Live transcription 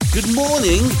Good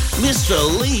morning,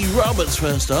 Mr. Lee Roberts,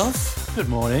 first off. Good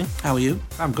morning. How are you?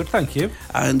 I'm good, thank you.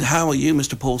 And how are you,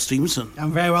 Mr. Paul Stevenson?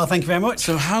 I'm very well, thank you very much.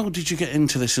 So how did you get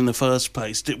into this in the first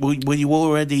place? Were you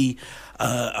already,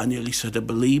 I nearly said a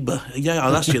believer. Yeah,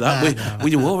 I'll ask you that. Were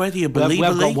you already a believer,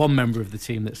 We've got Lee? one member of the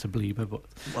team that's a believer, but...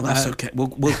 Well, that's okay.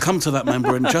 We'll come to that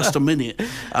member in just a minute.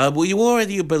 Were you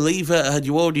already a believer? Had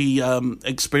you already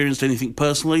experienced anything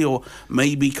personally? Or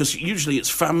maybe, because usually it's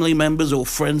family members or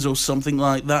friends or something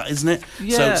like that, isn't it?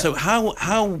 Yeah. So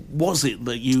how was it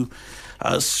that you...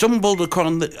 stumbled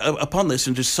upon this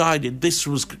and decided this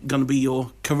was going to be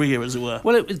your career, as it were?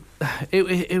 Well,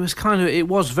 it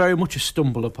was very much a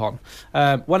stumble upon.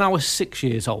 When I was 6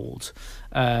 years old,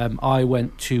 I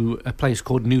went to a place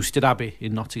called Newstead Abbey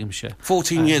in Nottinghamshire.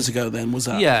 14 years ago, then, was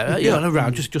that? Yeah,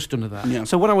 around just under that. Yeah.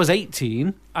 So when I was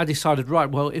 18, I decided, right,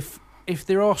 well, if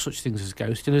there are such things as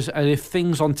ghosts, and if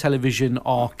things on television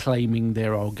are claiming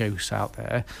there are ghosts out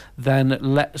there, then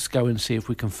let's go and see if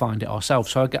we can find it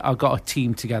ourselves. So I got a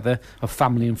team together of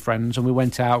family and friends, and we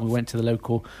went out. We went to the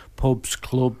local pubs,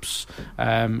 clubs,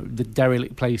 the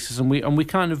derelict places, and we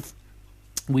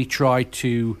tried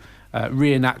to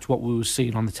reenact what we were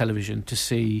seeing on the television to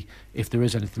see if there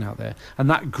is anything out there, and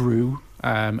that grew.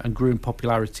 And grew in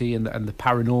popularity, and the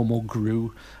paranormal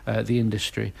grew the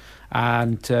industry.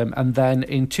 And then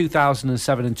in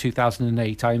 2007 and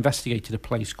 2008, I investigated a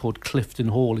place called Clifton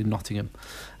Hall in Nottingham,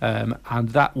 and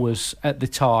that was at the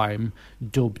time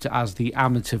dubbed as the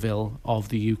Amityville of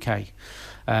the UK.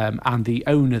 And the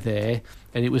owner there,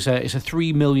 and it's a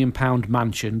 £3 million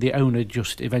mansion. The owner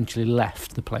just eventually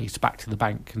left the place back to the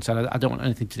bank and said, I don't want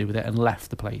anything to do with it, and left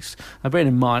the place. Now, bearing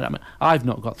in mind, I've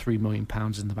not got £3 million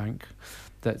in the bank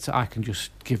that I can just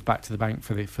give back to the bank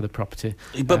for the property.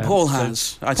 But Paul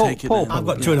has, I take it. I've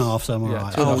got 2.5, so I'm all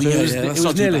right. It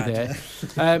was nearly there.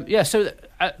 So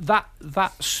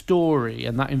that story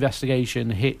and that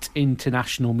investigation hit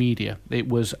international media. It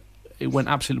went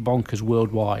absolutely bonkers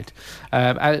worldwide.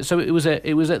 So it was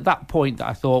at that point that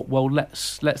I thought, well,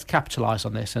 let's capitalise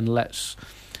on this, and let's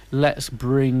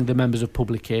bring the members of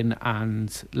public in,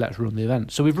 and let's run the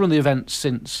event. So we've run the event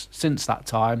since that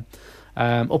time,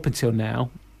 up until now.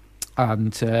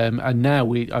 And now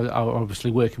we are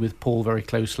obviously working with Paul very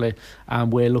closely,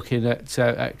 and we're looking at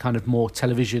kind of more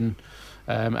television,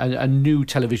 a new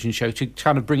television show to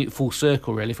kind of bring it full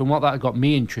circle, really. From what that got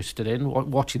me interested in,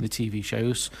 watching the TV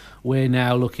shows, we're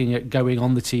now looking at going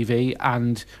on the TV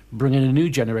and bringing a new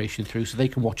generation through so they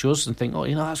can watch us and think, oh,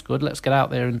 that's good, let's get out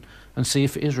there and see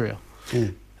if it is real.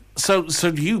 Mm. So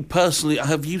you personally,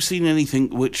 have you seen anything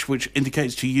which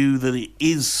indicates to you that it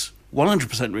is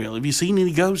 100% real? Have you seen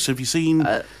any ghosts? Have you seen...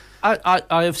 I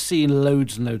have seen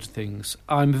loads and loads of things.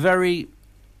 I'm very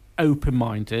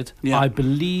open-minded. Yeah. I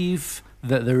believe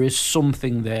that there is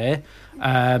something there.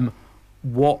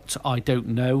 What I don't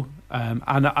know.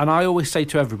 And I always say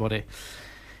to everybody,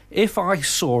 if I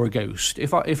saw a ghost,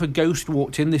 if a ghost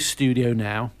walked in this studio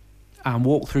now and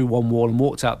walked through one wall and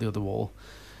walked out the other wall,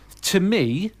 to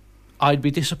me, I'd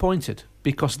be disappointed,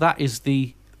 because that is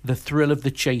the thrill of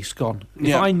the chase gone.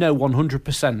 If I know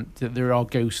 100% that there are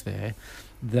ghosts there,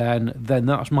 then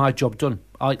that's my job done.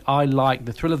 I like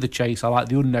the thrill of the chase. I like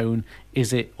the unknown.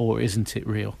 Is it or isn't it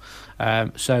real?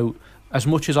 So as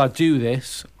much as I do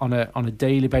this on a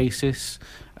daily basis,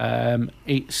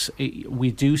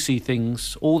 we do see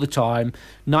things all the time.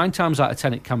 9 times out of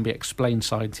 10 it can be explained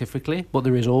scientifically, but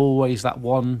there is always that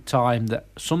one time that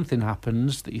something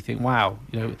happens that you think, wow,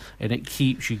 and it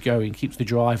keeps you going, keeps the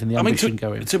drive and the ambition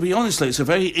going. To be honest, it's a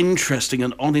very interesting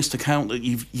and honest account that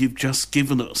you've just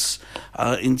given us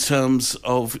in terms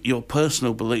of your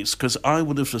personal beliefs, because I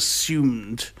would have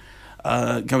assumed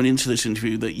going into this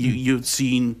interview that you'd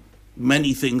seen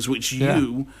many things which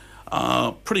you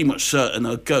are pretty much certain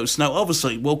are ghosts. Now,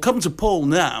 obviously, we'll come to Paul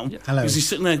now, because he's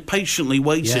sitting there patiently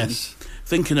waiting,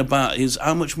 thinking about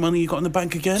how much money you got in the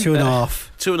bank again?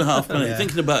 2.5. 2.5 million.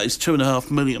 Thinking about his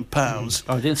 £2.5 million. Oh,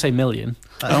 I didn't say million.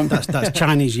 That's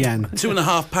Chinese yen.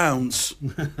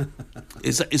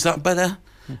 £2.5. Is that better?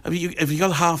 Have you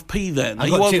got a half p then?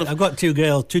 I've got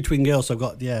two twin girls, so I've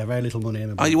got very little money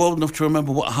in the bank. Are you old enough to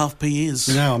remember what a half p is?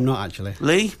 No, I'm not actually.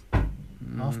 Lee?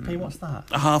 Half p, what's that?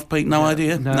 A half p, no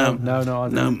idea?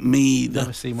 No, me either.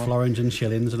 Never seen one. Florins and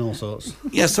shillings and all sorts.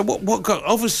 Yeah, so what got...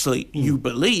 Obviously, you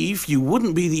believe you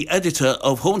wouldn't be the editor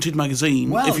of Haunted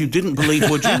magazine if you didn't believe,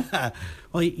 would you?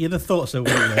 Well, you'd have thought so,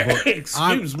 wouldn't you? But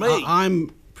Excuse me.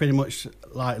 I'm pretty much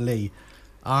like Lee.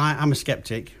 I'm a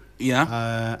sceptic.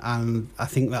 Yeah. And I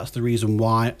think that's the reason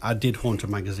why I did Haunted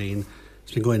magazine.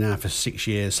 It's been going now for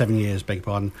 7 years, beg your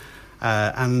pardon.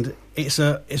 And it's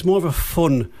more of a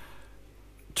fun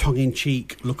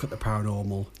tongue-in-cheek look at the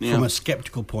paranormal from a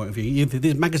sceptical point of view.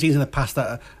 There's magazines in the past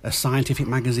that are scientific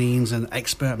magazines and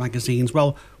expert magazines.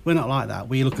 Well, we're not like that.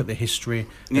 We look at the history,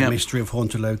 the mystery of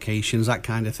haunted locations, that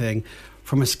kind of thing.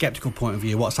 From a sceptical point of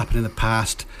view, what's happened in the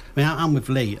past. I mean, I'm with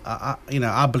Lee.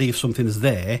 I believe something's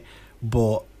there,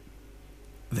 but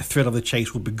the thrill of the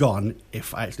chase would be gone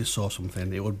if I actually saw something.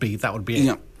 That would be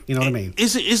it. You know what I mean?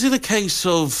 Is it a case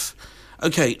of,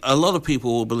 okay, a lot of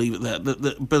people will believe it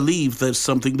that believe there's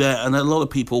something there, and a lot of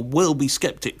people will be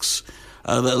skeptics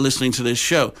that are listening to this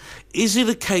show. Is it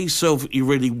a case of you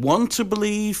really want to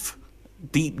believe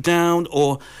deep down,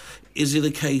 or is it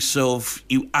a case of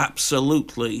you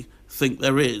absolutely think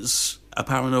there is a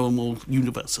paranormal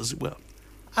universe, as it were?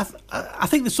 I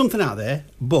think there's something out there,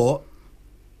 but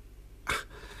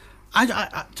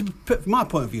from my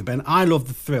point of view, Ben, I love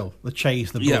the thrill, the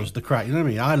chase, the buzz, the crack. You know what I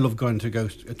mean? I love going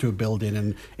to a building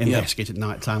and investigate at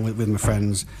night time with my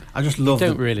friends. I just love. You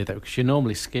don't really though, because you're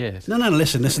normally scared. No.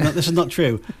 Listen, this is not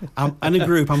true. In a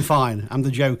group, I'm fine. I'm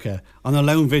the joker. On a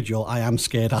lone vigil, I am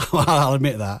scared. I'll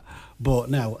admit that.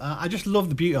 But no, I just love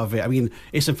the beauty of it. I mean,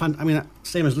 it's a fan. I mean,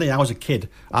 same as Lee. I was a kid.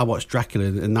 I watched Dracula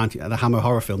in the Hammer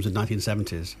horror films in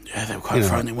 1970s. Yeah, they were quite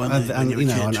frightening, weren't they?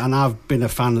 And I've been a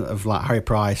fan of like Harry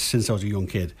Price since I was a young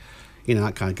kid. You know,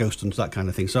 that kind of ghost hunts, that kind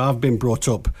of thing. So I've been brought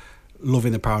up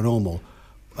loving the paranormal.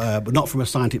 But not from a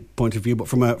scientific point of view, but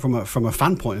from a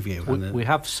fan point of view. We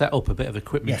have set up a bit of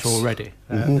equipment already.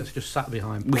 That's just sat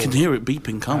behind Paul. We can hear it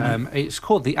beeping, can't we? It's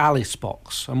called the Alice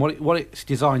box, and what it's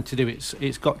designed to do,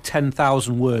 it's got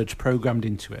 10,000 words programmed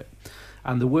into it,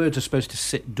 and the words are supposed to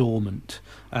sit dormant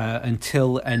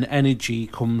until an energy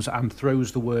comes and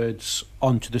throws the words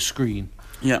onto the screen.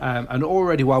 Yeah. And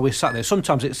already while we're sat there,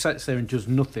 sometimes it sits there and does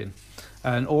nothing,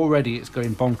 and already it's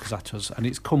going bonkers at us, and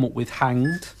it's come up with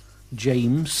hanged,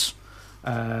 James,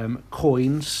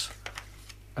 coins,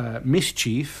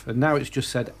 mischief, and now it's just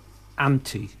said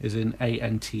anti, as in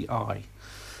A-N-T-I.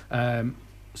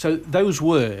 So those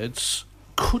words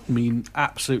could mean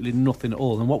absolutely nothing at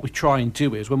all, and what we try and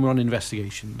do is, when we're on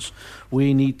investigations,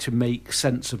 we need to make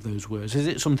sense of those words. Is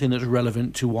it something that's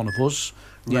relevant to one of us,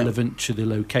 relevant to the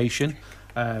location?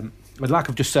 But like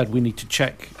I've just said, we need to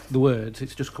check the words.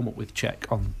 It's just come up with check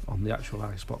on the actual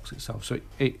Alice box itself. So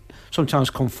it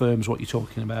sometimes confirms what you're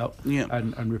talking about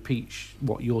and repeats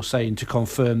what you're saying to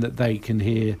confirm that they can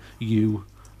hear you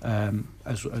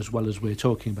as well as we're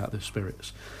talking about the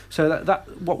spirits. So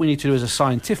that what we need to do as a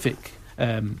scientific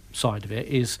side of it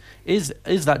is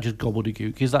that just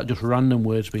gobbledygook? Is that just random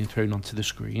words being thrown onto the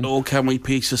screen? Or can we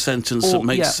piece a sentence that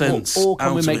makes sense? Or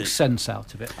can we make sense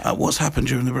out of it? What's happened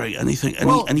during the break? Anything?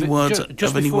 Any words?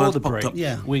 Just any before words the break,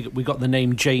 we got the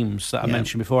name James that I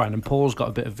mentioned beforehand, and Paul's got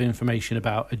a bit of information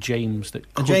about a James that.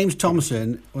 James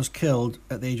Thompson was killed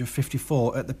at the age of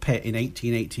 54 at the pit in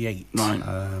 1888.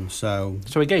 Right. So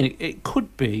again, it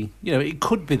could be, it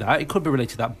could be that, it could be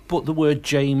related to that, but the word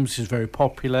James is very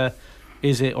popular.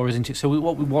 Is it or isn't it? So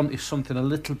what we want is something a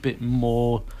little bit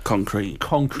more concrete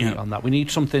on that. We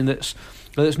need something that's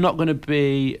not going to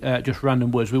be just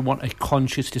random words. We want a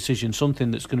conscious decision, something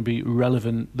that's going to be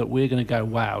relevant, that we're going to go,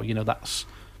 wow, that's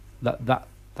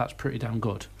pretty damn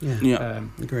good.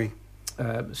 Agree.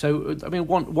 So I mean,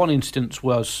 one instance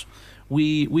was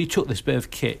we took this bit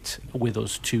of kit with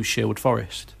us to Sherwood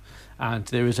Forest, and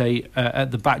there is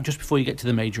at the back, just before you get to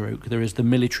the Major Oak, there is the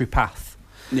military path.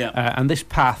 And this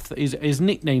path is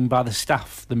nicknamed by the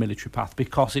staff the military path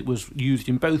because it was used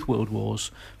in both World Wars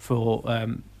for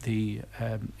the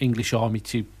English army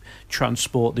to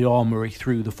transport the armoury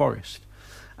through the forest.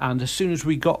 And as soon as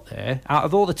we got there, out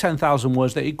of all the 10,000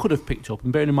 words that it could have picked up,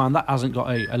 and bearing in mind that hasn't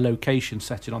got a location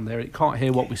setting on there, it can't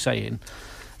hear what we're saying,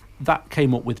 that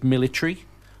came up with military,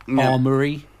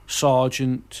 armoury,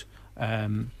 sergeant,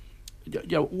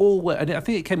 all, and I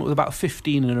think it came up with about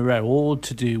 15 in a row, all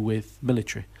to do with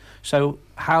military. So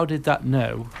how did that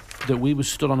know that we were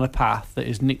stood on a path that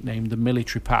is nicknamed the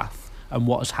military path, and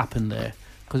what has happened there?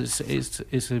 Because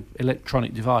it's an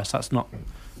electronic device. That's not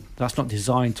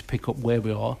designed to pick up where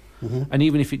we are. Mm-hmm. And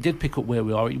even if it did pick up where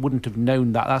we are, it wouldn't have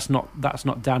known that. That's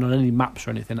not down on any maps or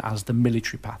anything as the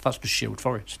military path. That's just Sherwood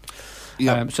Forest.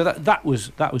 So that was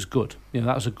good.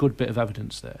 That was a good bit of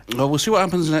evidence there. Well, we'll see what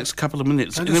happens in the next couple of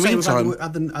minutes. In the meantime, we've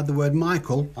had the word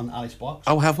Michael on the Alice box.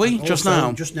 Oh, have we? Just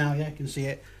now? Just now, yeah, you can see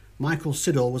it. Michael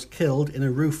Siddall was killed in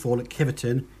a roof fall at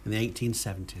Kiverton in the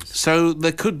 1870s. So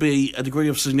there could be a degree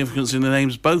of significance in the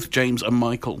names, both James and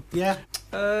Michael. Yeah.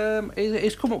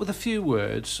 It's come up with a few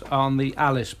words on the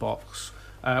Alice box,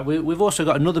 We've also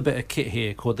got another bit of kit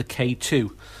here called the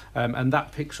K2, and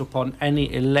that picks up on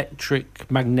any electric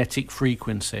magnetic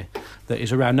frequency that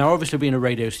is around. Now, obviously, being a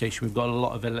radio station, we've got a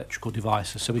lot of electrical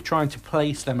devices, so we're trying to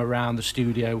place them around the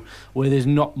studio where there's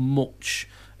not much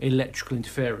electrical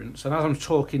interference. And as I'm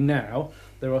talking now,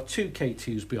 there are 2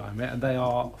 K2s behind me, and they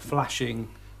are flashing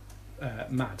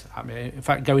mad at me. In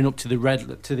fact, going up to the red,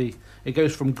 it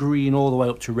goes from green all the way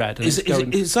up to red. And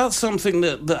is that something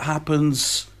that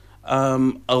happens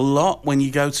a lot when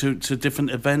you go to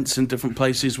different events in different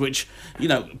places, which,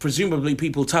 presumably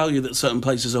people tell you that certain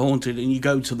places are haunted and you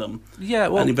go to them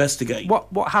and investigate?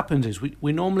 What happens is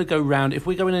we normally go round, if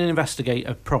we go in and investigate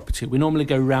a property, we normally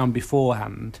go round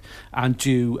beforehand and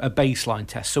do a baseline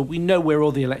test. So we know where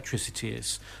all the electricity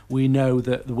is. We know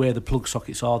where the plug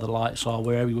sockets are, the lights are,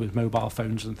 wherever with mobile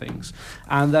phones and things.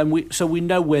 And then we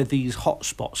know where these hot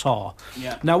spots are.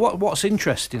 Yeah. Now, what's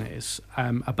interesting is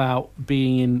about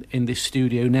being in this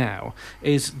studio now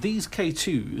is these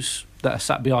K2s that are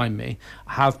sat behind me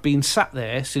have been sat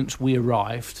there since we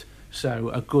arrived, so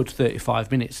a good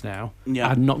 35 minutes now,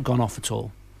 and not gone off at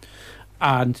all.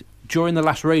 And during the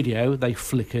last radio, they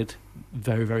flickered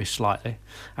very, very slightly.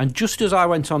 And just as I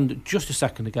went on just a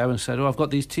second ago and said, I've got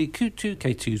these two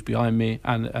K2s behind me,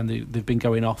 and they've been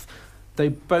going off, they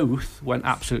both went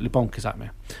absolutely bonkers at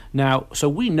me. Now, so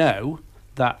we know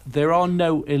that there are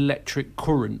no electric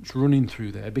currents running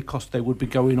through there because they would be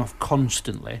going off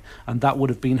constantly, and that would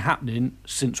have been happening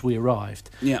since we arrived.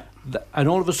 Yeah. And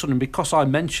all of a sudden, because I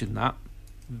mentioned that,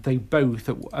 they both,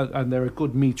 and they're a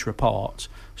good metre apart,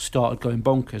 started going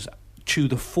bonkers to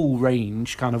the full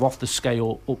range, kind of off the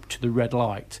scale up to the red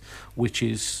light, which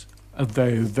is a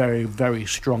very, very, very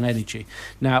strong energy.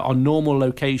 Now, on normal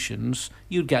locations,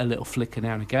 you'd get a little flicker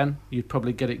now and again. You'd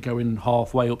probably get it going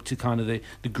halfway up to kind of the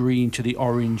green to the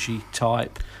orangey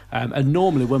type. And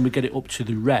normally when we get it up to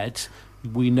the red,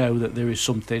 we know that there is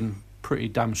something pretty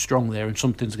damn strong there and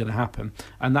something's going to happen.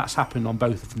 And that's happened on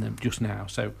both of them just now.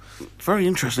 So very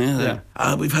interesting, isn't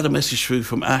it? We've had a message through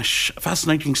from Ash.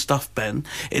 Fascinating stuff, Ben.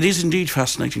 It is indeed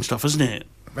fascinating stuff, isn't it?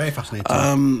 Very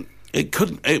fascinating.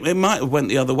 It might have went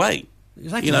the other way.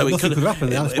 Exactly. Nothing could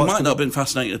happen. It might not have been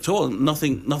fascinating at all.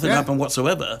 Nothing happened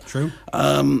whatsoever. True.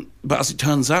 But as it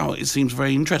turns out, it seems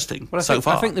very interesting so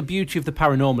far. I think the beauty of the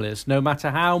paranormal is, no matter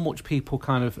how much people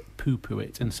kind of poo-poo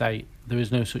it and say there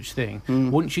is no such thing,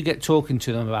 once you get talking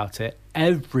to them about it,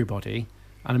 everybody,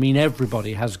 and I mean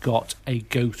everybody, has got a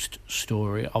ghost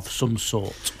story of some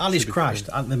sort. Alice crashed.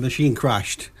 The machine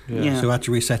crashed, so we had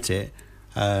to reset it.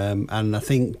 And I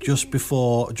think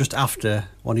just after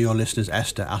one of your listeners,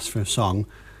 Esther, asked for a song,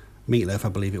 Meatloaf, I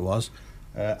believe it was.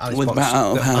 Alice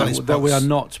Box, that we are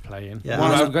not playing.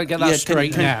 Yeah. We've got to get that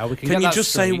straight now. Can you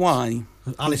just say why?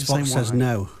 Alice Box says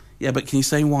no. Yeah, but can you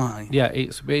say why? Yeah,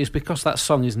 it's because that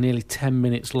song is nearly 10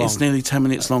 minutes long. It's nearly 10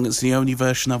 minutes long. It's the only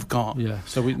version I've got. Yeah,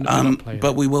 so we're not playing it.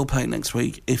 But we will play it next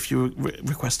week if you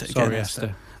request it again. Sorry,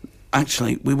 Esther.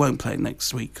 Actually, we won't play it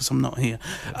next week because I'm not here.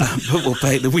 But we'll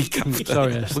play it the week after.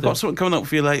 Sorry, Esther. We've got something coming up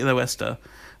for you later, though, Esther,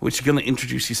 which you're going to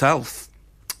introduce yourself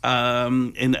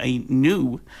in a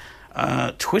new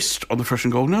twist on the Fresh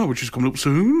and Golden Hour, which is coming up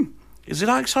soon. Is it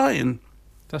exciting?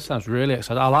 That sounds really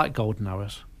exciting. I like golden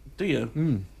hours. Do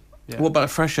you? Yeah. What about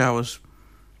fresh hours?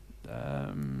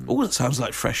 That sounds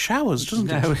like fresh showers, doesn't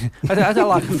it? I don't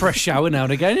like a fresh shower now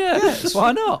and again. Yeah, yes.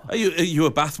 Why not? Are you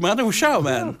a bath man or a shower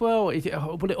man? Well, it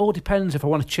all depends. If I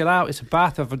want to chill out, it's a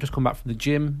bath. If I've just come back from the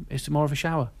gym, it's more of a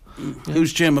shower. Yeah.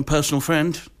 Who's Jim? A personal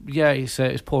friend? Yeah,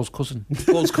 it's Paul's cousin.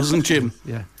 Paul's cousin, Jim.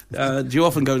 Yeah. Do you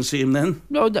often go and see him then?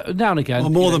 No, now and again. Well,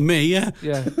 more than me, yeah.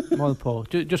 Yeah, more than Paul.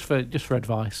 Just for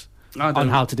advice on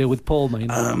how to deal with Paul, mainly.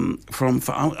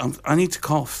 I need to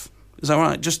cough. Is that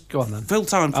right? Just go on then. Fill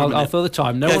time for me. I'll fill the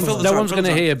time. No one's going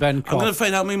to hear Ben cough. I'm going to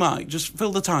fade out my mic. Just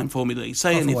fill the time for me, Lee.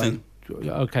 Say anything.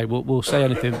 Okay, we'll say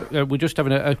anything. We're just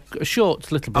having a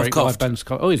short little break while Ben's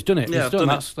cough. Oh, he's done it. Yeah, he's done.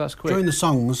 That's quick. During the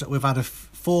songs, we've had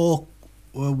 4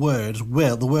 words.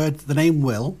 The name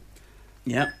Will.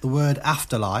 Yeah. The word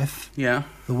afterlife. Yeah.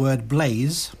 The word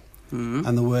blaze.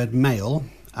 And the word male.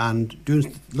 And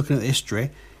looking at the history,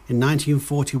 in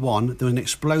 1941 there was an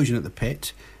explosion at the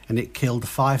pit, and it killed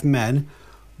 5 men.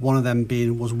 One of them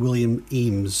was William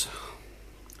Eames.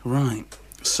 Right.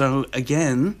 So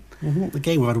again, we've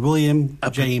had William,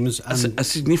 James, and a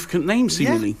significant name,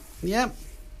 seemingly. Yeah.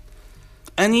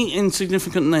 Any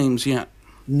insignificant names yet?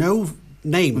 No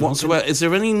name whatsoever. Is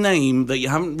there any name that you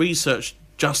haven't researched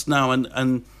just now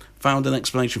and found an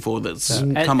explanation for that's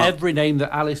come up? Every name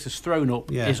that Alice has thrown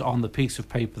up is on the piece of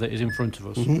paper that is in front of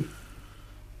us.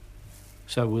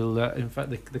 So we'll. In fact,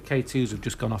 the K2s have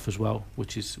just gone off as well,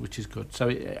 which is good. So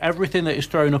everything that is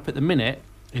thrown up at the minute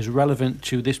is relevant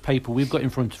to this paper we've got in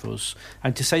front of us,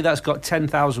 and to say that's got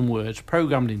 10,000 words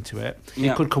programmed into it,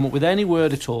 it could come up with any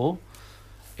word at all.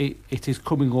 It is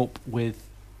coming up with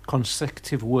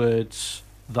consecutive words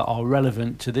that are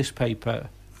relevant to this paper,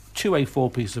 2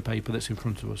 A4 pieces of paper that's in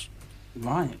front of us.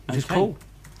 Right. Which is cool.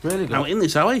 Really good. Now, in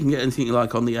this hour, you can get anything you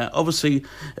like on the air. Obviously,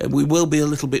 we will be a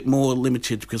little bit more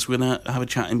limited because we're going to have a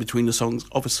chat in between the songs,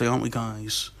 obviously, aren't we,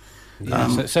 guys?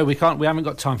 Yeah. So we haven't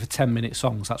got time for 10-minute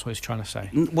songs. That's what he's trying to say.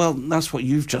 Well, that's what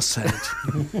you've just said.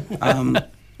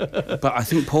 But I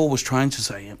think Paul was trying to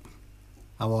say it.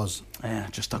 I was. Yeah,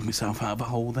 just dug myself out of a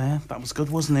hole there. That was good,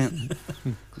 wasn't it?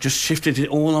 Just shifted it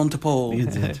all onto Paul. You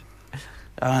did.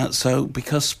 So,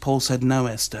 because Paul said no,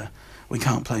 Esther, we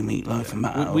can't play Meatloaf and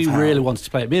Matt Out of We Hell. really wanted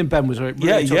to play it. Me and Ben was really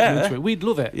talking into it. We'd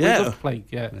love it. Yeah. We'd love to play.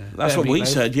 Yeah, That's what we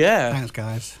said. Yeah. Thanks,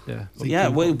 guys. Yeah.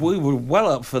 We were well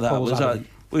up for that. Paul's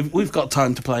We've got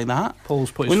time to play that. Paul's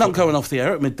put his We're not foot going off the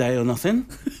air at midday or nothing.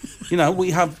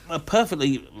 We have a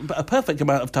perfect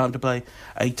amount of time to play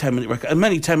a 10-minute record. As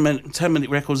many 10-minute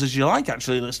records as you like,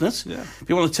 actually, listeners. Yeah. If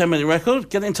you want a 10-minute record,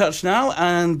 get in touch now,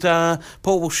 and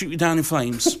Paul will shoot you down in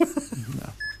flames.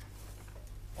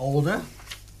 Older?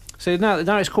 So now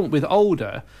it's come up with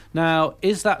older. Now,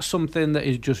 is that something that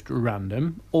is just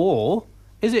random, or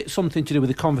is it something to do with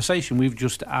the conversation we've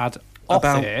just had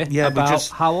about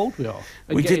how old we are?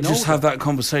 We did just have that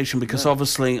conversation because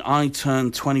obviously I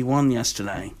turned 21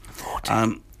 yesterday. 40.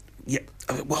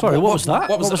 Sorry, what was that?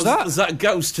 What was that? Was that a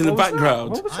ghost in the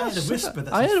background? I heard a whisper.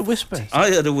 I heard a whisper.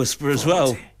 I heard a whisper as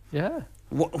well. Yeah.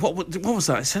 What was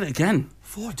that? I said it again.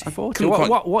 40. 40.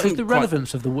 What is the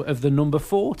relevance of the number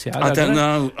 40? I don't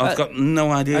know. I've got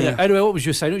no idea. Anyway, what was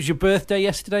you saying? It was your birthday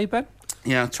yesterday, Ben?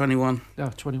 Yeah, 21.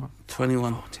 Oh, 21.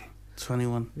 21. 40.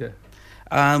 21. Yeah.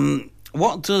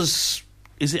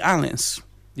 Is it Alice?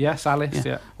 Yes, Alice,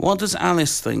 yeah. What does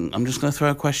Alice think? I'm just going to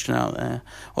throw a question out there.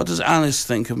 What does Alice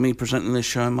think of me presenting this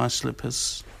show in my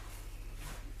slippers?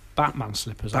 Batman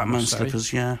slippers, Batman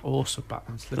slippers, yeah. Awesome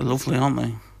Batman slippers. They're lovely, aren't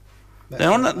they?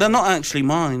 They're not actually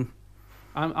mine.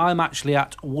 I'm actually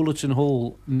at Woollerton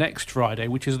Hall next Friday,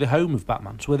 which is the home of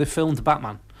Batman. It's where they filmed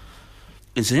Batman.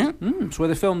 Is it? It's where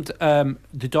they filmed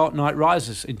The Dark Knight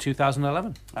Rises in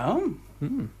 2011. Oh.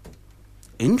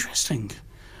 Interesting.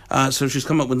 So she's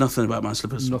come up with nothing about my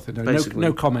slippers. Nothing.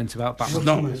 No comment about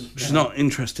Batman. She's not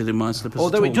interested in my slippers.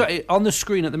 Although on the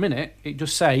screen at the minute, it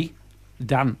just say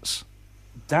dance.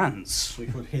 Dance. We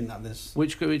could hint at this.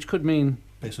 Which could mean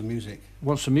play some music.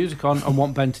 Want some music on and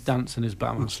want Ben to dance in his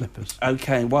Batman slippers.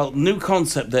 Okay, well, new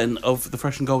concept then of the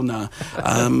Fresh and Golden Hour.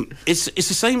 It's the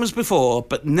same as before,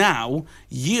 but now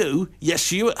you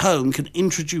at home can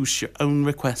introduce your own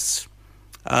requests.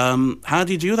 How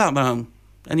do you do that, though?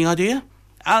 Any idea?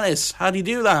 Alice, how do you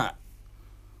do that?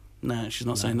 No, she's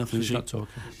not saying nothing. She's not talking.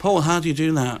 Paul, how do you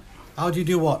do that? How do you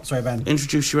do what? Sorry, Ben.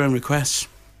 Introduce your own requests.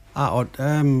 I would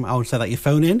say that you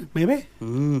phone in, maybe.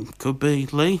 Could be.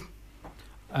 Lee?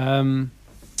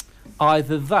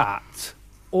 Either that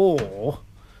or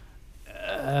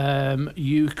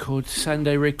you could send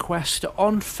a request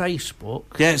on Facebook.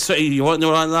 Yeah, so you want the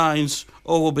right lines,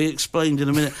 or will be explained in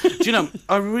a minute. Do you know,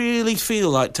 I really feel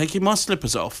like taking my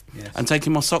slippers off and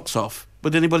taking my socks off.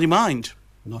 Would anybody mind?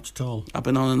 Not at all. I've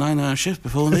been on a 9-hour shift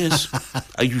before this.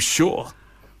 Are you sure?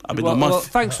 I've been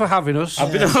thanks for having us.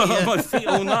 I've been on my feet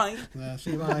all night.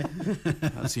 See you, bye.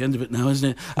 That's the end of it now,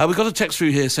 isn't it? We've got a text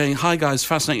through here saying, hi guys,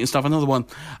 fascinating stuff. Another one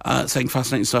saying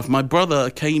fascinating stuff. My brother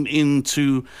came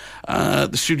into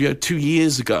the studio 2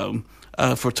 years ago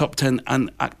for a top 10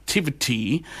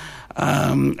 activity,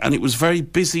 and it was very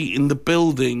busy in the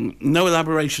building. No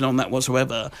elaboration on that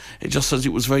whatsoever. It just says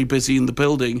it was very busy in the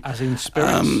building. As in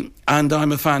spirits. And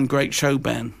I'm a fan. Great show,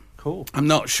 Ben. Cool. I'm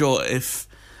not sure if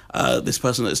this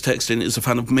person that's texting is a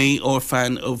fan of me or a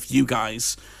fan of you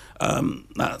guys.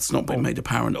 That's not been made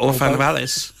apparent. Or a fan of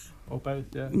Alice. Or both,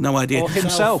 yeah. No idea. Or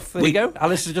himself. There you go.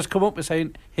 Alice has just come up with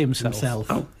saying himself.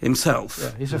 Oh, himself.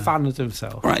 Yeah, he's a fan of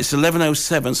himself. Right, it's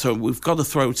 11:07, so we've got to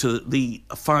throw to the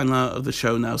final hour of the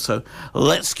show now. So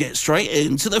let's get straight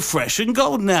into the Fresh and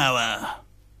Golden Hour.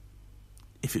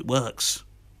 If it works.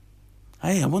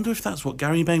 Hey, I wonder if that's what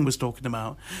Gary Bain was talking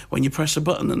about. When you press a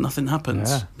button and nothing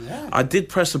happens. Yeah. I did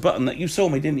press a button. That you saw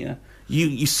me, didn't you?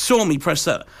 You saw me press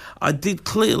that. I did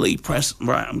clearly press...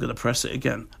 Right, I'm going to press it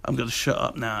again. I'm going to shut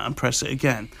up now and press it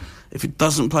again. If it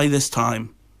doesn't play this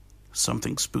time,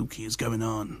 something spooky is going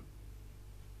on.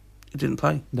 It didn't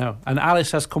play. No, and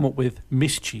Alice has come up with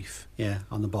mischief. Yeah,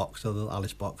 on the box, the little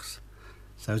Alice box.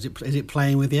 So is it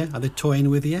playing with you? Are they toying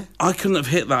with you? I couldn't have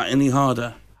hit that any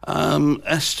harder.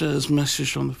 Esther's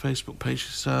messaged on the Facebook page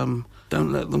is,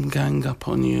 don't let them gang up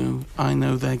on you. I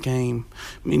know their game.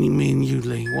 Meaning me and you,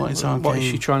 Lee. What is our game? What is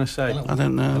she trying to say? I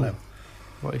don't know. Hello.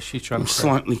 What is she trying I'm to say?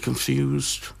 slightly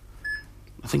confused.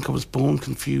 I think I was born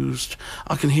confused.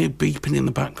 I can hear beeping in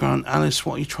the background. Alice,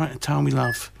 what are you trying to tell me,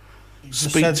 love?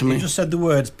 Speak to me. You just said the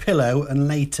words pillow and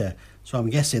later. So I'm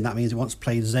guessing that means it wants to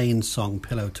play Zayn's song,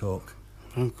 Pillow Talk.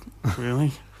 Oh,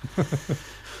 really?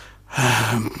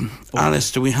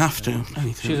 Alice, do we have to?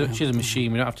 She's a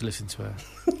machine. We don't have to listen to her.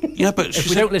 Yeah, but if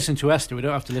we don't listen to Esther, we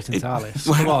don't have to listen to Alice.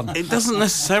 Come on. It doesn't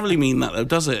necessarily mean that, though,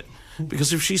 does it?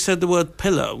 Because if she said the word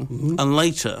pillow and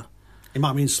later... It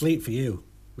might mean sleep for you.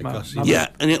 Because yeah,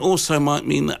 and it also might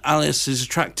mean that Alice is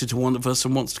attracted to one of us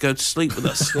and wants to go to sleep with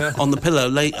us on the pillow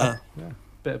later. Yeah.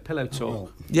 Bit of pillow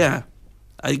talk. Yeah.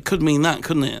 It could mean that,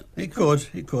 couldn't it? It could.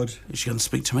 Is she going to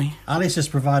speak to me? Alice has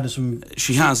provided some...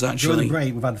 She has, actually. During the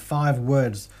break, we've had 5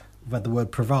 words. We've had the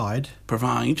word provide.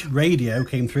 Provide. Radio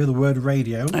came through, the word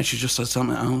radio. And she just said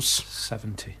something else.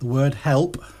 70. The word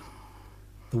help.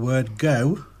 The word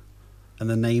go. And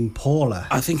the name Paula.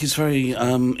 I think it's very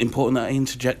important that I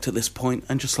interject at this point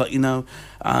and just let you know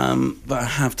that I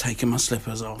have taken my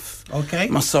slippers off. Okay.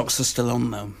 My socks are still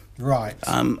on, though. Right.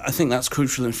 I think that's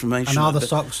crucial information. And are the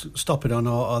socks stopping on,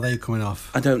 or are they coming off?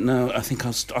 I don't know. I think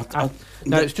I'll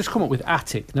no, it's just come up with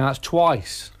attic. Now, that's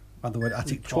twice. Had the word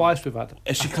attic Twice we've had.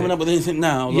 Is she coming up with anything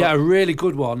now? Look. Yeah, a really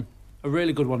good one. A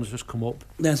really good one has just come up.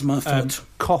 There's my foot.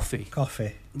 Coffee.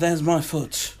 There's my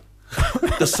foot.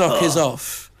 The sock is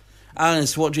off.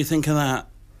 Alice, what do you think of that?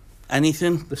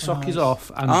 Anything? The sock is off.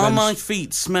 And are my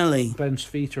feet smelly? Ben's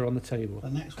feet are on the table. The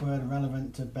next word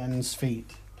relevant to Ben's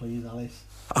feet, please, Alice.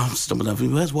 I'm stumbling over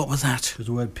my words. What was that? It was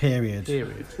the word period.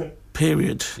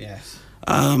 Period. Yes.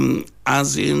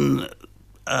 As in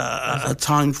a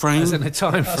time frame. As in a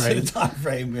time frame. As in a time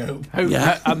frame, we hope.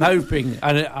 Yeah. I'm hoping,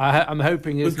 and I'm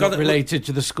hoping it's not related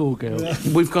to the schoolgirl.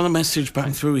 We've got a message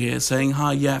back through here saying,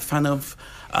 hi, yeah, fan of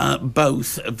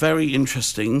both. Very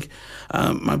interesting.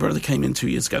 My brother came in 2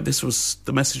 years ago. This was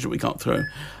the message that we got through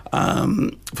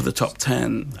for the top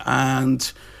 10.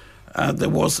 And there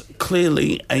was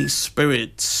clearly a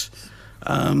spirit.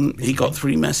 He got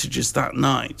 3 messages that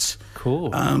night.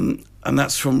 Cool. And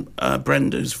that's from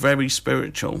Brenda, who's very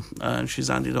spiritual. She's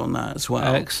added on that as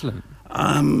well. Excellent.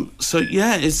 So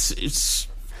yeah, it's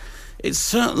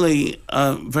certainly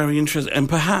very interesting, and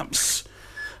perhaps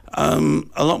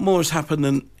a lot more has happened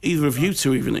than either of you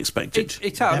two even expected.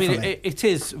 I mean, it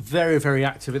is very, very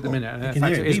active at the minute. And in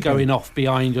fact, it is going off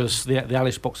behind us. The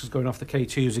Alice box is going off. The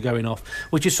K2s are going off,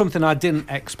 which is something I didn't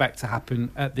expect to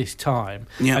happen at this time.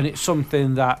 Yeah. And it's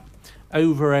something that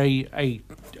over a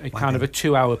kind of a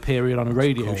 2-hour period on a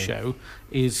radio show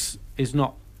is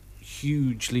not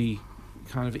hugely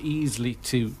kind of easily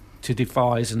to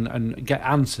devise and get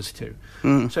answers to.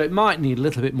 So it might need a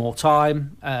little bit more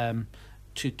time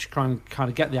to try and kind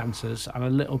of get the answers, and a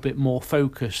little bit more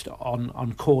focused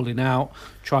on calling out,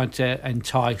 trying to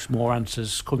entice more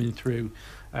answers coming through.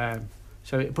 But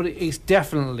it's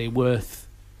definitely worth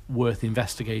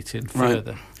investigating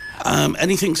further.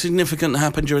 Anything significant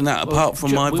happened during that, apart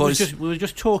from my voice? We were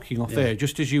just talking off air,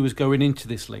 just as you was going into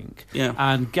this link. Yeah.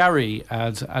 And Gary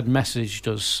had messaged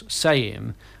us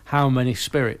saying how many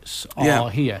spirits are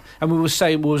here. And we was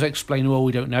explaining, well,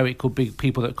 we don't know. It could be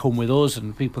people that come with us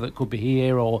and people that could be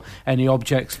here or any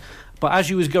objects. But as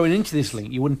you was going into this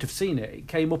link, you wouldn't have seen it. It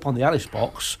came up on the Alice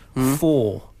box,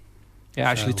 4. It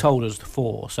actually told us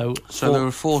 4. So there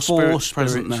are 4 spirits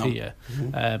present now here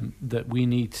that we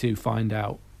need to find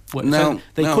out. They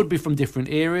could be from different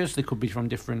areas. They could be from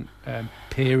different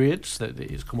periods that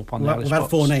it's come up on the Alice We've had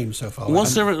box. 4 names so far.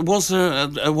 Was there at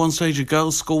one stage a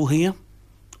girls' school here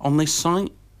on this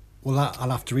site? Well, I'll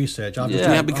have to research. I've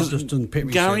just done pit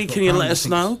research. Gary, can you let us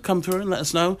know? Come through and let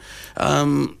us know.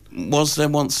 Was there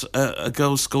once a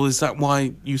girls' school? Is that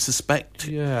why you suspect?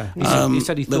 Yeah, he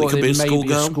said he thought it may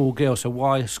be a schoolgirl. So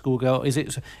why a schoolgirl? Is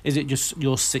it just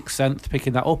your sixth sense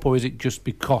picking that up, or is it just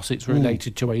because it's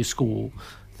related to a school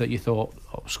that you thought,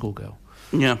 schoolgirl?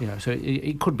 Yeah. So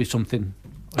it could be something.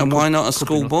 And why not a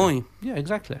schoolboy? Yeah,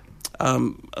 exactly.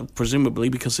 Presumably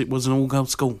because it was an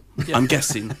all-girls school. Yeah. I'm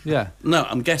guessing. Yeah. No,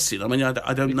 I'm guessing. I mean,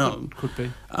 I don't know. Could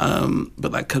be.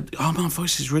 But that could... Oh, my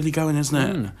voice is really going, isn't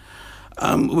it?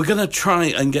 We're going to try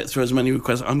and get through as many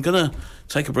requests. I'm going to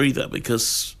take a breather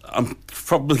because I'm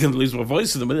probably going to lose my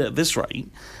voice in a minute at this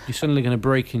rate. You're suddenly going to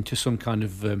break into some kind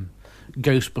of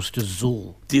Ghostbusters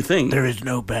Zool. Do you think? There is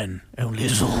no Ben, only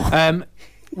Zool.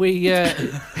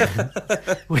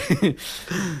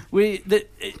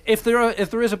 If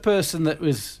there is a person that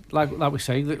was like we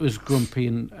say that was grumpy,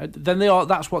 and then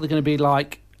that's what they're going to be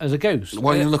like as a ghost.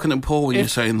 Why are you looking at Paul when you're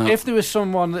saying that? If there was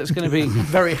someone that's going to be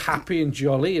very happy and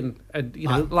jolly and you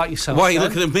know, like yourself... Why are you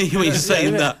looking at me when you're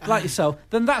saying that? Like yourself,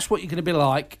 then that's what you're going to be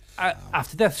like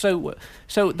after death. So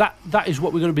that is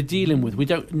what we're going to be dealing with.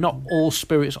 Not all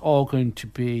spirits are going to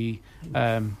be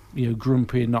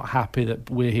grumpy and not happy that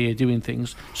we're here doing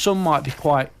things. Some might be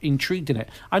quite intrigued in it.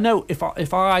 I know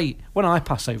when I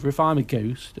pass over, if I'm a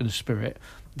ghost and a spirit,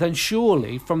 then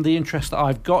surely from the interest that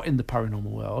I've got in the paranormal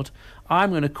world,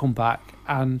 I'm going to come back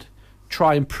and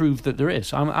try and prove that there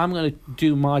is. I'm going to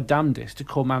do my damnedest to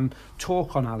come and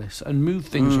talk on Alice and move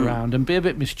things around and be a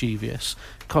bit mischievous,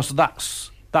 because that's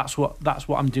what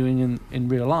I'm doing in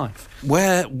real life.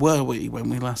 Where were we when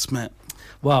we last met?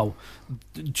 Well,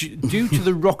 due to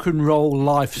the rock and roll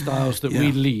lifestyles that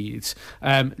we lead,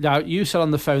 now you said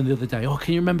on the phone the other day,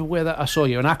 can you remember where that I saw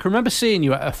you? And I can remember seeing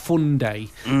you at a fun day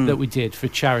that we did for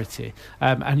charity,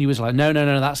 and you was like, no,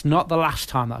 that's not the last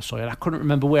time that I saw you. And I couldn't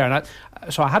remember where,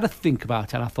 so I had to think about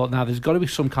it, and I thought, now there's got to be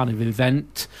some kind of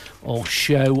event or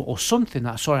show or something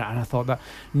that I saw you. And I thought that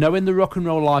knowing the rock and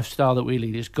roll lifestyle that we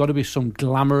lead, it's got to be some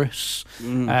glamorous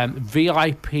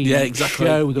VIP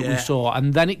show that we saw.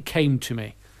 And then it came to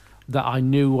me that I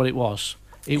knew what it was.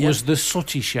 It was the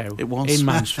Sooty show. It was in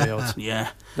Mansfield. Yeah,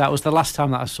 that was the last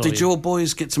time that I saw. Did your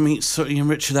boys get to meet Sooty and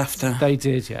Richard after? They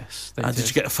did, yes. Did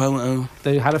you get a photo?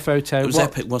 They had a photo. It was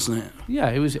epic, wasn't it? Yeah,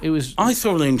 it was. I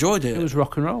thoroughly enjoyed it. It was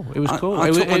rock and roll. It was cool.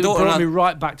 It brought me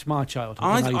right back to my childhood.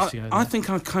 I think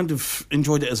I kind of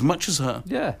enjoyed it as much as her.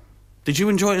 Yeah. Did you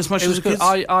enjoy it as much as the kids?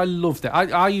 I loved it.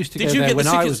 I used to go there when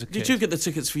I was a kid. Did you get the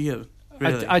tickets for you?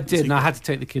 Really? I did, and I had to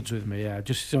take the kids with me,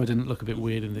 just so I didn't look a bit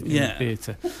weird in the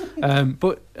theatre.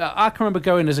 But I can remember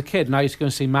going as a kid, and I used to go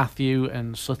and see Matthew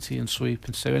and Sooty and Sweep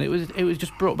and Sue, and it was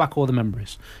just brought back all the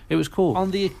memories. It was cool. On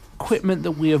the equipment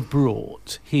that we have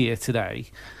brought here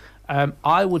today,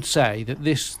 I would say that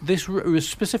this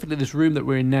specifically this room that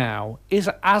we're in now is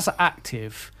as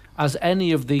active as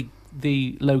any of the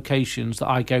locations that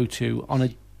I go to on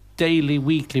a daily,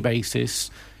 weekly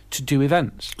basis to do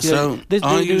events. So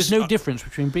there's no difference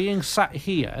between being sat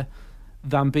here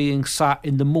than being sat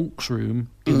in the monk's room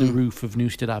in the roof of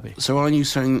Newstead Abbey. So are you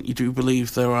saying that you do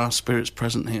believe there are spirits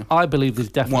present here? I believe there's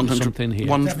definitely something here.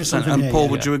 100%. And Paul,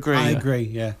 would you agree? I agree,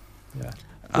 yeah.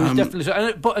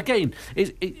 Definitely. But again,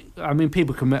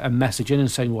 people can message in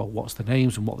and say, well, what's the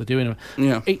names and what they're doing.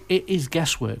 Yeah. It is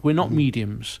guesswork. We're not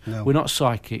mediums. No. We're not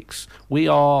psychics. We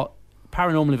are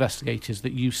paranormal investigators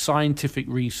that use scientific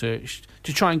research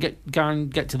to try and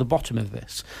get to the bottom of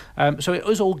this. So it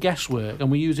is all guesswork,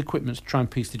 and we use equipment to try and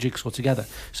piece the jigsaw together.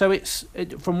 So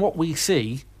from what we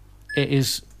see, it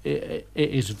is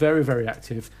very, very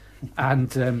active.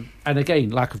 And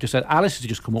again, like I've just said, Alice has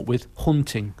just come up with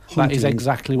hunting. That is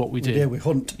exactly what we do. Yeah, we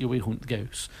hunt. We hunt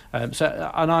ghosts.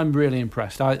 And I'm really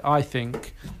impressed. I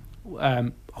think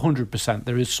 100%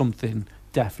 there is something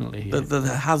definitely here.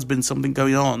 There has been something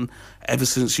going on ever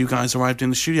since you guys arrived in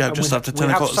the studio just after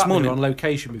 10 o'clock this morning. We have sat on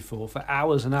location before for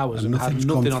hours and hours and had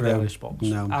nothing on the Alice box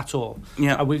at all.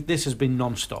 Yeah. This has been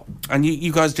non-stop. And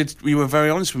you guys you were very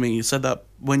honest with me. You said that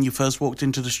when you first walked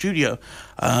into the studio,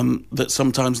 that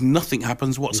sometimes nothing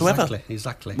happens whatsoever.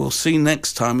 Exactly. We'll see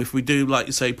next time if we do, like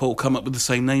you say, Paul, come up with the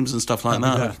same names and stuff like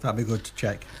that. That'd be good to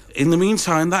check. In the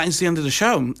meantime, that is the end of the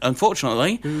show,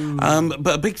 unfortunately.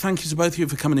 But a big thank you to both of you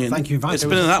for coming in. Thank you, Vice. It's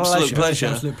been an absolute pleasure.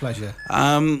 Absolute pleasure.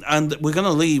 And we're going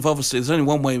to leave, obviously. There's only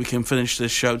one way we can finish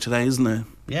this show today, isn't there?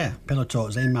 Yeah, Pillow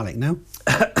Talk, Zayn Malik, no?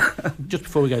 Just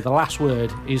before we go, the last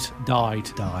word is died.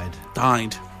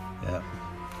 Died.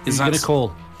 Who's Yeah. going to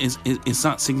call? Is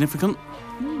that significant?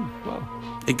 Well,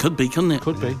 it could be, couldn't it?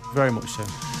 Could be, very much so.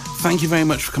 Thank you very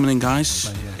much for coming in, guys.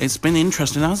 Pleasure. It's been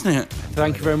interesting, hasn't it?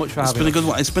 Thank you very much for having me. It's been a good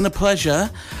one. It's been a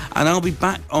pleasure, and I'll be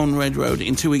back on Red Road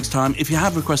in 2 weeks' time. If you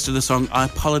have requested a song, I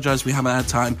apologise we haven't had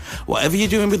time. Whatever you're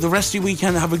doing with the rest of your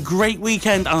weekend, have a great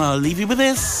weekend, and I'll leave you with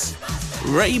this.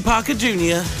 Ray Parker Jr.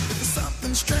 There's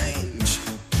something strange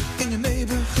in your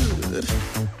neighbourhood.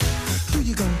 Who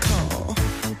you gonna call?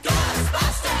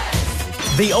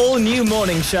 Ghostbusters! The all-new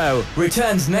morning show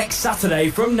returns next Saturday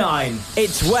from 9.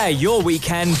 It's where your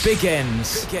weekend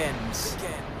begins.